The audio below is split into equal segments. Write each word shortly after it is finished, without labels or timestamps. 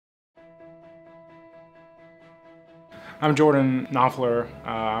I'm Jordan Knoefler.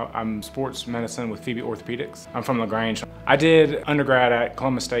 I'm sports medicine with Phoebe Orthopaedics. I'm from LaGrange. I did undergrad at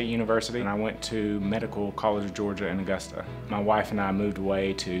Columbus State University and I went to Medical College of Georgia in Augusta. My wife and I moved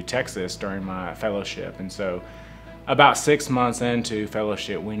away to Texas during my fellowship, and so about 6 months into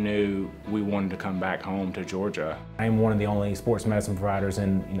fellowship, we knew we wanted to come back home to Georgia. I'm one of the only sports medicine providers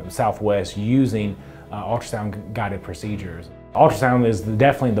in the Southwest using ultrasound guided procedures. Ultrasound is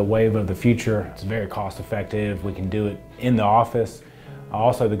definitely the wave of the future. It's very cost effective. We can do it in the office.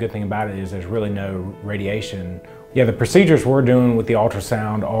 Also, the good thing about it is there's really no radiation. Yeah, the procedures we're doing with the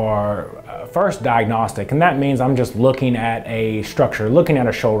ultrasound are first diagnostic, and that means I'm just looking at a structure, looking at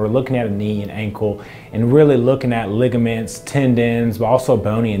a shoulder, looking at a knee and ankle, and really looking at ligaments, tendons, but also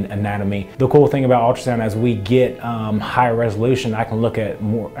bony anatomy. The cool thing about ultrasound, as we get higher resolution, I can look at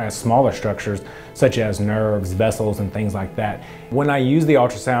smaller structures such as nerves, vessels, and things like that. When I use the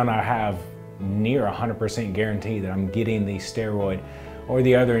ultrasound, I have near 100% guarantee that I'm getting the steroid or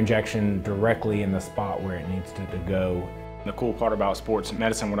the other injection directly in the spot where it needs to go. The cool part about sports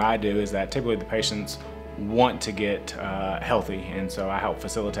medicine, what I do, is that typically the patients want to get healthy, and so I help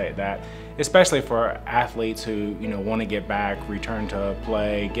facilitate that, especially for athletes who want to get back, return to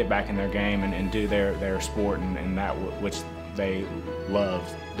play, get back in their game and do their sport and that which they love.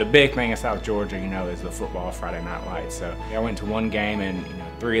 The big thing in South Georgia, is the football Friday Night Lights. So I went to one game and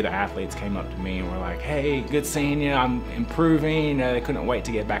 3 of the athletes came up to me and were like, "Hey, good seeing you, I'm improving." They couldn't wait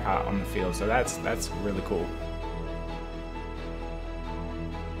to get back out on the field. So that's really cool.